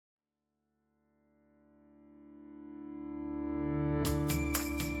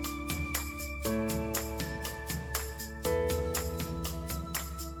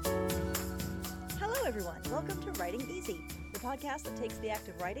Easy, the podcast that takes the act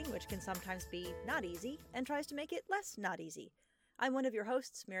of writing, which can sometimes be not easy, and tries to make it less not easy. I'm one of your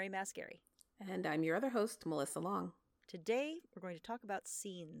hosts, Mary Mascari. And I'm your other host, Melissa Long. Today, we're going to talk about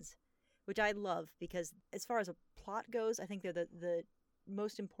scenes, which I love because as far as a plot goes, I think they're the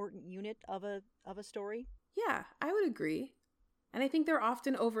most important unit of a story. Yeah, I would agree. And I think they're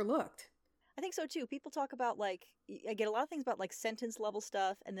often overlooked. I think so too. People talk about I get a lot of things about sentence level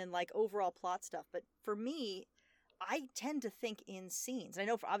stuff and then overall plot stuff. But for me, I tend to think in scenes. I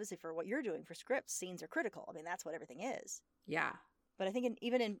know obviously for what you're doing for scripts, scenes are critical. I mean, that's what everything is. Yeah. But I think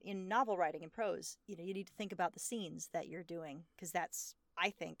even in novel writing and prose, you need to think about the scenes that you're doing because that's,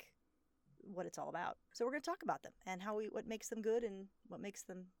 I think, what it's all about. So we're going to talk about them and what makes them good and what makes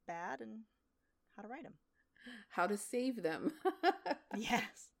them bad and how to write them. How to save them.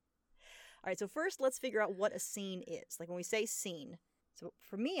 Yes. All right, so first let's figure out what a scene is. Like when we say scene, so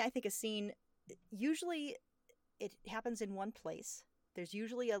for me, I think a scene, usually it happens in one place. There's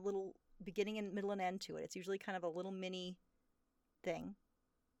usually a little beginning and middle and end to it. It's usually kind of a little mini thing.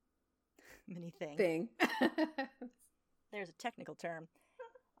 Thing. There's a technical term,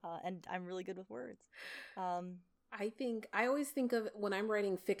 and I'm really good with words. I always think of, when I'm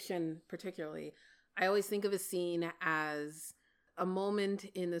writing fiction particularly, I always think of a scene as a moment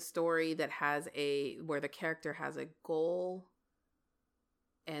in the story that where the character has a goal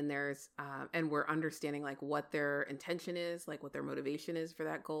and and we're understanding what their intention is, what their motivation is for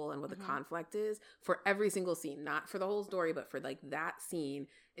that goal and what the conflict is for every single scene, not for the whole story, but for that scene.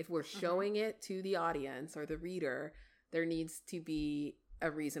 If we're showing it to the audience or the reader, there needs to be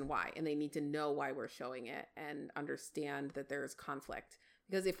a reason why, and they need to know why we're showing it and understand that there's conflict.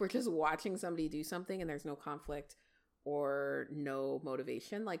 Because if we're just watching somebody do something and there's no conflict or no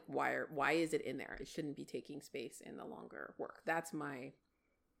motivation, why is it in there? It shouldn't be taking space in the longer work. That's my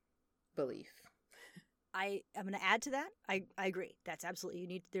belief. I'm going to add to that. I agree. That's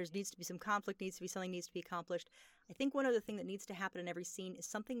absolutely, there needs to be some conflict, something needs to be accomplished. I think one other thing that needs to happen in every scene is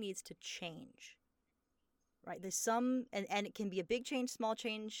something needs to change. Right? There's some, and it can be a big change, small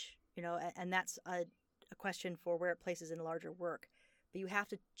change, and that's a question for where it places in larger work. But you have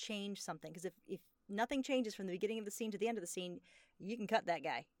to change something, because if nothing changes from the beginning of the scene to the end of the scene, you can cut that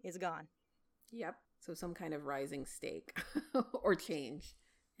guy. It's gone. Yep. So some kind of rising stake or change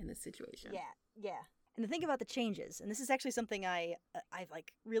in the situation. Yeah. And the thing about the changes, and this is actually something I've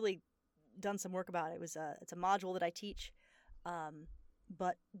really done some work about. It's a module that I teach,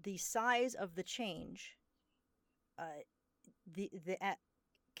 but the size of the change,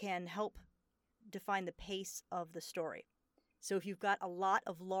 can help define the pace of the story. So if you've got a lot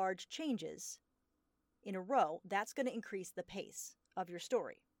of large changes in a row, that's going to increase the pace of your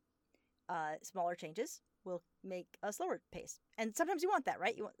story. Smaller changes will make a slower pace. And sometimes you want that,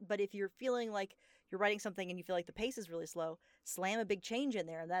 right? But if you're feeling like you're writing something and you feel like the pace is really slow, slam a big change in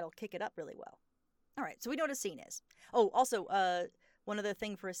there and that'll kick it up really well. All right, so we know what a scene is. Oh, also, one other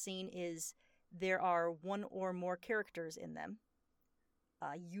thing for a scene is there are one or more characters in them.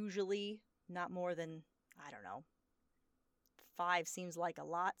 Usually not more than, 5 seems like a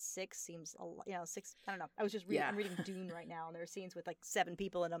lot. 6 seems a lot. 6. I don't know. I was just reading. Yeah. I'm reading Dune right now, and there are scenes with 7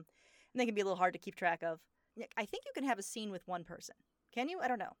 people in them, and they can be a little hard to keep track of. I think you can have a scene with one person. Can you? I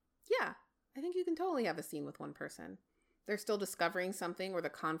don't know. Yeah, I think you can totally have a scene with one person. They're still discovering something, or the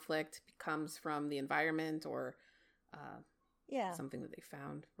conflict comes from the environment, or something that they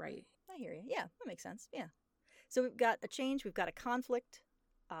found. Right. I hear you. Yeah, that makes sense. Yeah. So we've got a change. We've got a conflict.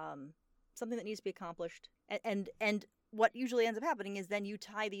 Something that needs to be accomplished, and what usually ends up happening is then you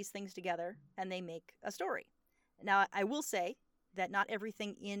tie these things together and they make a story. Now, I will say that not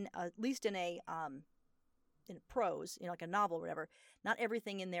everything at least in a prose, like a novel or whatever, not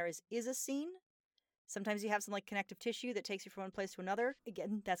everything in there is a scene. Sometimes you have some connective tissue that takes you from one place to another.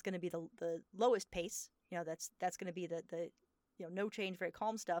 Again, that's going to be the lowest pace. That's going to be the no change, very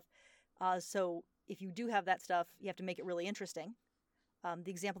calm stuff. So if you do have that stuff, you have to make it really interesting. The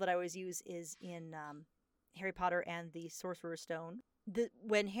example that I always use is in Harry Potter and the Sorcerer's Stone.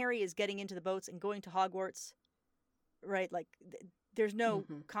 When Harry is getting into the boats and going to Hogwarts, right? There's no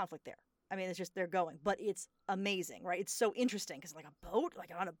conflict there. I mean, it's just they're going, but it's amazing, right? It's so interesting because a boat,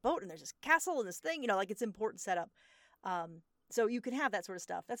 on a boat, and there's this castle and this thing, it's important setup. So you can have that sort of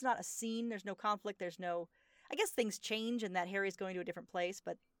stuff. That's not a scene. There's no conflict. There's no, I guess things change and that Harry's going to a different place,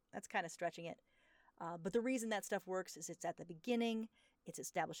 but that's kind of stretching it. But the reason that stuff works is it's at the beginning, it's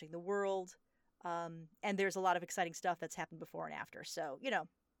establishing the world, and there's a lot of exciting stuff that's happened before and after. So,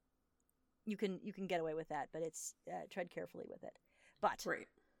 you can get away with that, but it's tread carefully with it. But right.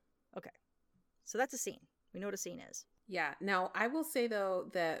 Okay. So that's a scene. We know what a scene is. Yeah. Now, I will say, though,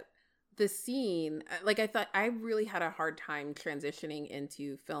 that the scene, like I thought, I really had a hard time transitioning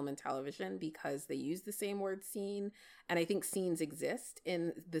into film and television because they use the same word scene. And I think scenes exist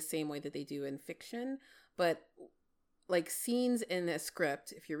in the same way that they do in fiction. But like scenes in a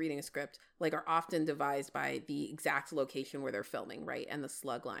script, if you're reading a script, like are often devised by the exact location where they're filming, right? And the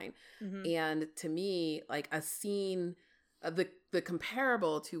slug line. Mm-hmm. And to me, like a scene, the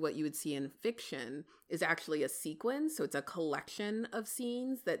comparable to what you would see in fiction is actually a sequence. So it's a collection of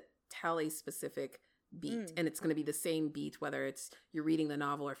scenes that tell a specific beat. And it's going to be the same beat, whether it's you're reading the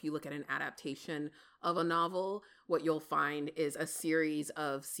novel or if you look at an adaptation of a novel, what you'll find is a series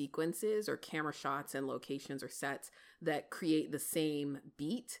of sequences or camera shots and locations or sets that create the same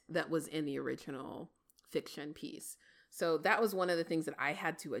beat that was in the original fiction piece. So that was one of the things that I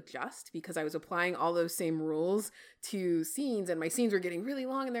had to adjust because I was applying all those same rules to scenes, and my scenes were getting really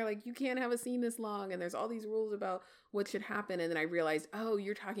long, and they're like, you can't have a scene this long, and there's all these rules about what should happen. And then I realized, oh,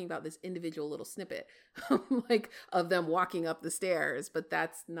 you're talking about this individual little snippet like of them walking up the stairs, but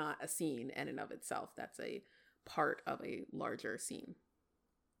that's not a scene in and of itself. That's a part of a larger scene.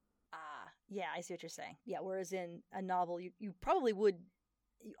 Yeah, I see what you're saying. Yeah, whereas in a novel, you probably would,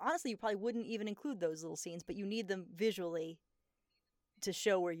 honestly, you probably wouldn't even include those little scenes, but you need them visually to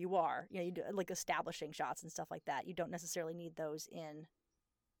show where you are. You know, you do, like establishing shots and stuff like that. You don't necessarily need those in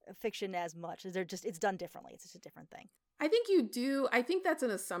fiction as much. They're just, it's done differently. It's just a different thing. I think you do. I think that's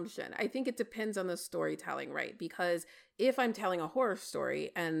an assumption. I think it depends on the storytelling, right? Because if I'm telling a horror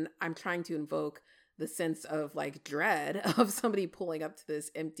story and I'm trying to invoke the sense of like dread of somebody pulling up to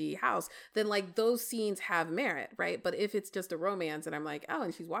this empty house, then like those scenes have merit, right? But if it's just a romance and I'm like, oh,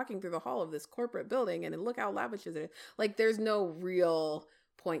 and she's walking through the hall of this corporate building and look how lavish it is, like there's no real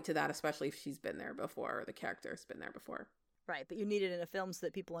point to that, especially if she's been there before or the character's been there before. Right, but you need it in a film so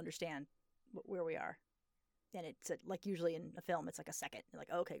that people understand where we are. And it's like usually in a film, it's like a second. You're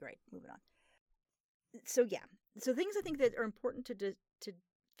like, okay, great, moving on. So yeah, so things I think that are important to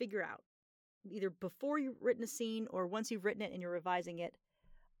figure out, either before you've written a scene or once you've written it and you're revising it.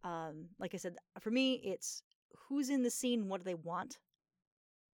 Like I said, for me, it's who's in the scene, what do they want,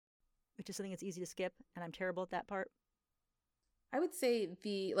 which is something that's easy to skip, and I'm terrible at that part. I would say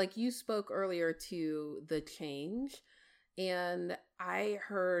like you spoke earlier to the change. And I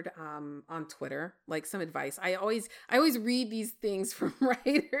heard on Twitter, like some advice. I always read these things from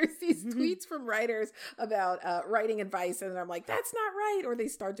writers, these tweets from writers about writing advice. And I'm like, that's not right. Or they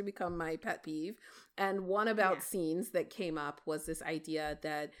start to become my pet peeve. And one about scenes that came up was this idea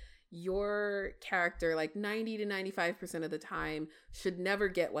that your character, like 90 to 95% of the time, should never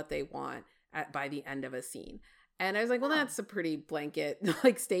get what they want by the end of a scene. And I was like, well, that's a pretty blanket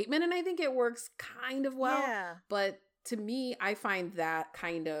like statement. And I think it works kind of well. Yeah. But to me, I find that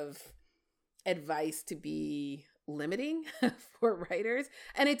kind of advice to be limiting for writers.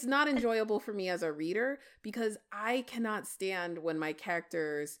 And it's not enjoyable for me as a reader because I cannot stand when my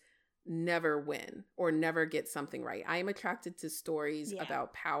characters never win or never get something right. I am attracted to stories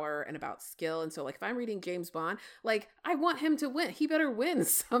about power and about skill. And so like if I'm reading James Bond, like I want him to win. He better win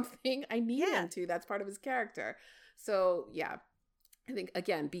something. I need him to. That's part of his character. So yeah. I think,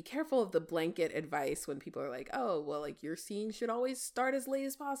 again, be careful of the blanket advice when people are like, oh, well, like your scene should always start as late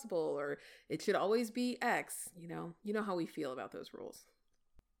as possible, or it should always be X. You know how we feel about those rules.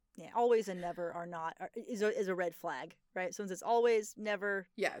 Yeah, always and never are not, is a red flag, right? So it's always, never.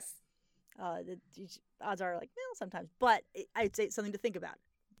 Yes. The odds are like, well, sometimes. But I'd say it's something to think about.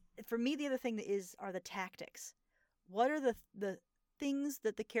 For me, the other thing are the tactics. What are the things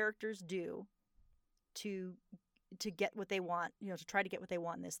that the characters do to get what they want, to try to get what they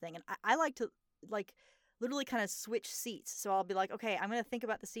want in this thing. And I like to literally kind of switch seats. So I'll be like, okay, I'm going to think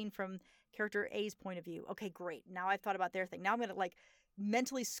about the scene from character A's point of view. Okay, great. Now I've thought about their thing. Now I'm going to like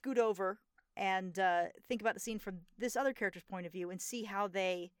mentally scoot over and think about the scene from this other character's point of view and see how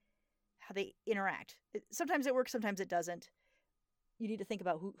they interact. Sometimes it works, sometimes it doesn't. You need to think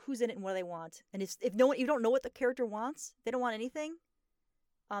about who's in it and what they want. And if you don't know what the character wants, they don't want anything,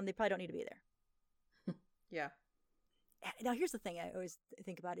 they probably don't need to be there. Yeah. Now, here's the thing I always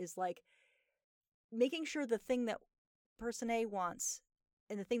think about is like making sure the thing that person A wants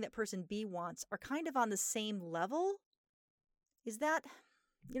and the thing that person B wants are kind of on the same level. Is that,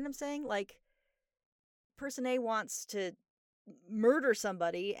 you know what I'm saying? Like person A wants to murder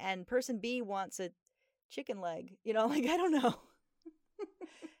somebody and person B wants a chicken leg, like, I don't know.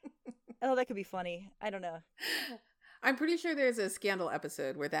 Oh, that could be funny. I don't know. I'm pretty sure there's a Scandal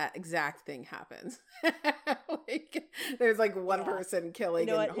episode where that exact thing happens. Like, there's like one person killing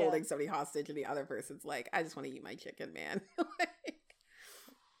and holding somebody hostage, and the other person's like, I just want to eat my chicken, man.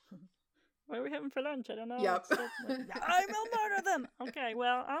 What are we having for lunch? I don't know. Yep. I will murder them. Okay,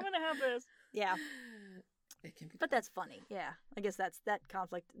 well, I'm going to have this. Yeah. It can be, but that's funny. Yeah. I guess that's that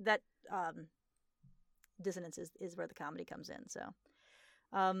conflict, that dissonance is where the comedy comes in. So,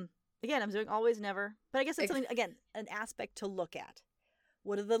 again, I'm doing always, never. But I guess it's something, again, an aspect to look at.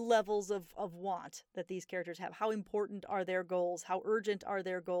 What are the levels of want that these characters have? How important are their goals? How urgent are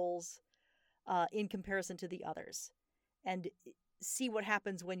their goals in comparison to the others? And see what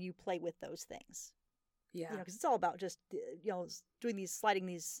happens when you play with those things. Yeah. Because it's all about just, sliding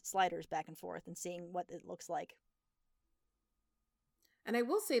these sliders back and forth and seeing what it looks like. And I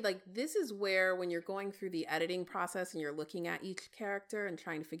will say, like, this is where when you're going through the editing process and you're looking at each character and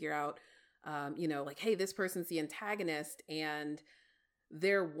trying to figure out, like, hey, this person's the antagonist and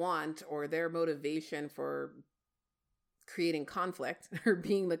their want or their motivation for creating conflict or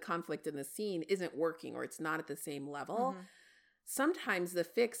being the conflict in the scene isn't working, or it's not at the same level. Mm-hmm. Sometimes the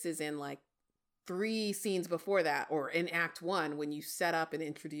fix is in like 3 scenes before that, or in act 1 when you set up and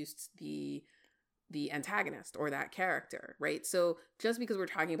introduced the antagonist or that character, right? So just because we're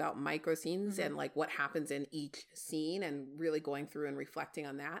talking about micro scenes and like what happens in each scene and really going through and reflecting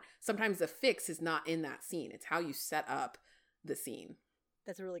on that, sometimes the fix is not in that scene. It's how you set up the scene.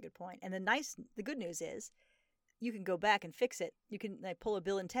 That's a really good point. And the good news is you can go back and fix it. You can pull a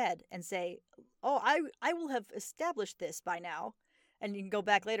Bill and Ted and say, oh, I will have established this by now. And you can go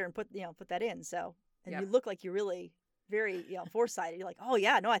back later and put that in. So, and you look like you're really very, foresighted. You're like, oh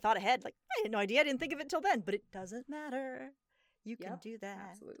yeah, no, I thought ahead. Like, I had no idea. I didn't think of it till then, but it doesn't matter. You can do that.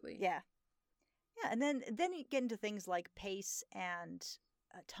 Absolutely. Yeah. Yeah. And then you get into things like pace and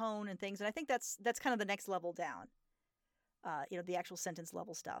tone and things. And I think that's kind of the next level down. The actual sentence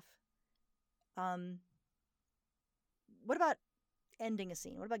level stuff. What about ending a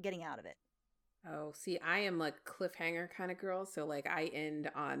scene? What about getting out of it? Oh, see, I am like cliffhanger kind of girl. So like I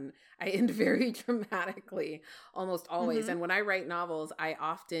end very dramatically almost always. And when I write novels, I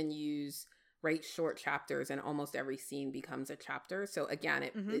often write short chapters and almost every scene becomes a chapter. So again,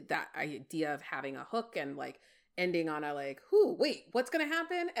 that idea of having a hook and like ending on a like, wait, what's going to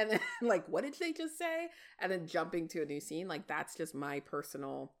happen? And then like, what did they just say? And then jumping to a new scene. Like that's just my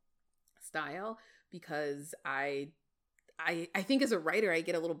personal style, because I think as a writer, I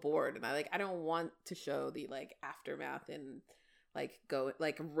get a little bored and I don't want to show the like aftermath and like go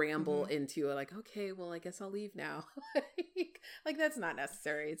like ramble into like, okay, well, I guess I'll leave now. like that's not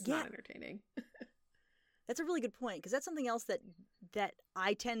necessary. It's not entertaining. That's a really good point, because that's something else that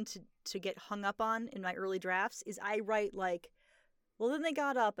I tend to get hung up on in my early drafts is I write like, well, then they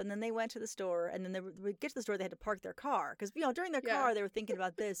got up and then they went to the store and then they would get to the store. They had to park their car because during their car they were thinking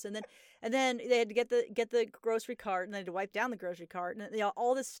about this and then they had to get the grocery cart and they had to wipe down the grocery cart and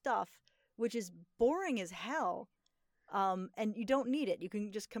all this stuff, which is boring as hell. And you don't need it. You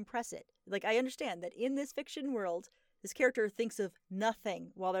can just compress it. Like I understand that in this fiction world, this character thinks of nothing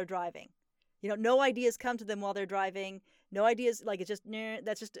while they're driving. No ideas come to them while they're driving. No ideas. Like it's just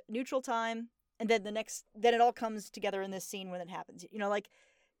that's just neutral time. And then then it all comes together in this scene when it happens. Like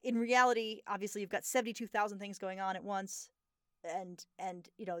in reality, obviously you've got 72,000 things going on at once, and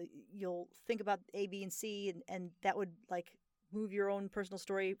you'll think about A, B, and C, and that would like move your own personal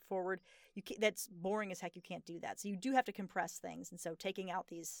story forward. That's boring as heck. You can't do that. So you do have to compress things, and so taking out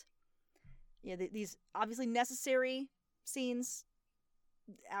these obviously necessary scenes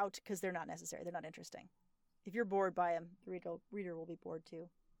out because they're not necessary. They're not interesting. If you're bored by them, the reader will be bored too.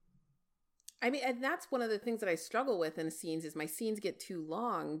 I mean, and that's one of the things that I struggle with in scenes is my scenes get too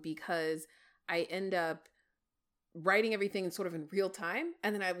long because I end up writing everything sort of in real time.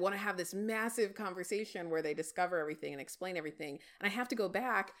 And then I want to have this massive conversation where they discover everything and explain everything. And I have to go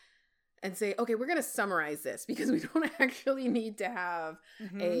back and say, okay, we're going to summarize this because we don't actually need to have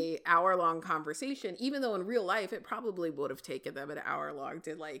a hour-long conversation, even though in real life, it probably would have taken them an hour long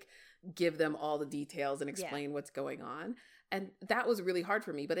to like give them all the details and explain what's going on. And that was really hard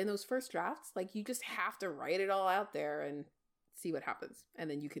for me. But in those first drafts, like you just have to write it all out there and see what happens. And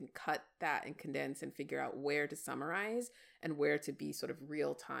then you can cut that and condense and figure out where to summarize and where to be sort of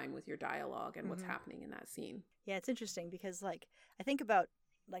real time with your dialogue and what's happening in that scene. Yeah, it's interesting because like I think about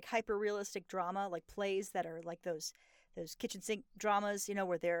like hyper realistic drama, like plays that are like those kitchen sink dramas,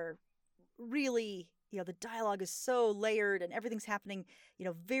 where they're really, the dialogue is so layered and everything's happening,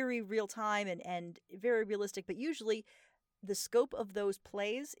 very real time and very realistic. But usually the scope of those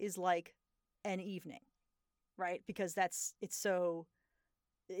plays is like an evening, right? Because it's so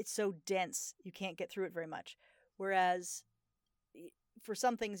dense, you can't get through it very much. Whereas for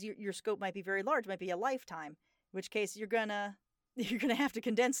some things, your scope might be very large, might be a lifetime, in which case you're gonna have to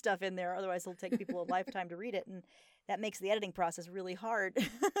condense stuff in there, otherwise it'll take people a lifetime to read it, and that makes the editing process really hard.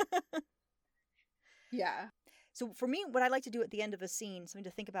 Yeah. So for me, what I like to do at the end of a scene, something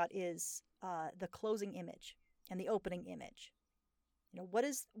to think about, is the closing image and the opening image. What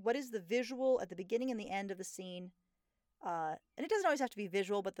is the visual at the beginning and the end of the scene? And it doesn't always have to be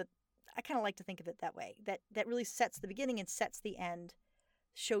visual, but I kind of like to think of it that way. That really sets the beginning and sets the end,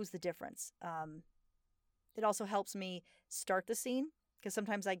 shows the difference. It also helps me start the scene, because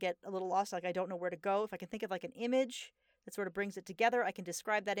sometimes I get a little lost, like I don't know where to go. If I can think of like an image that sort of brings it together, I can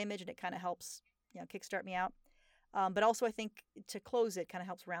describe that image and it kind of helps, kickstart me out. But also I think to close it kind of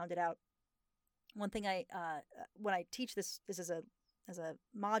helps round it out. One thing when I teach this as a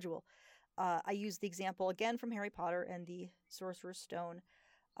module, I use the example again from Harry Potter and the Sorcerer's Stone.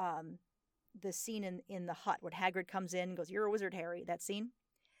 The scene in the hut when Hagrid comes in and goes, "You're a wizard, Harry." That scene.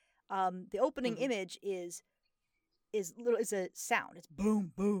 The opening image is a sound. It's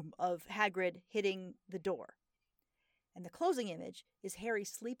boom, boom of Hagrid hitting the door. And the closing image is Harry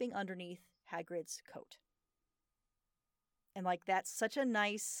sleeping underneath Hagrid's coat. And like, that's such a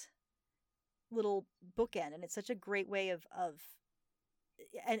nice little bookend, and it's such a great way of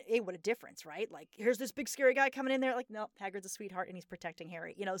and what a difference, right? Like, here's this big scary guy coming in there, like, no, Hagrid's a sweetheart and he's protecting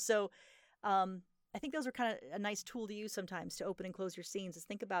Harry, so I think those are kind of a nice tool to use sometimes to open and close your scenes, is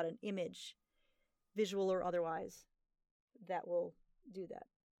think about an image, visual or otherwise, that will do that.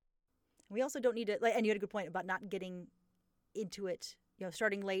 We also don't need to, and you had a good point about not getting into it,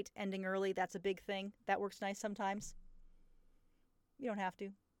 starting late, ending early. That's a big thing. That works nice sometimes. You don't have to.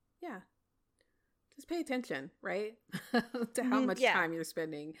 Yeah. Just pay attention, right? to how much time you're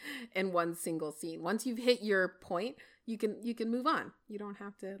spending in one single scene. Once you've hit your point, you can move on. You don't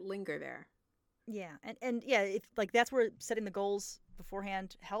have to linger there. Yeah. And yeah, if like, that's where setting the goals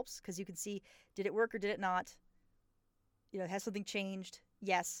beforehand helps, because you can see, did it work or did it not? Has something changed?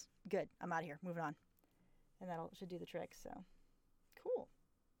 Yes. Good. I'm out of here. Moving on. And should do the trick. So cool.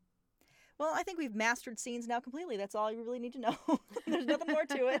 Well, I think we've mastered scenes now completely. That's all you really need to know. There's nothing more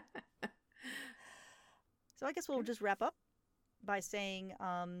to it. So I guess we'll just wrap up by saying,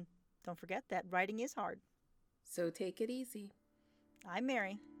 don't forget that writing is hard. So take it easy. I'm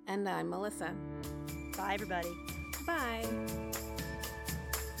Mary. And I'm Melissa. Bye, everybody. Bye.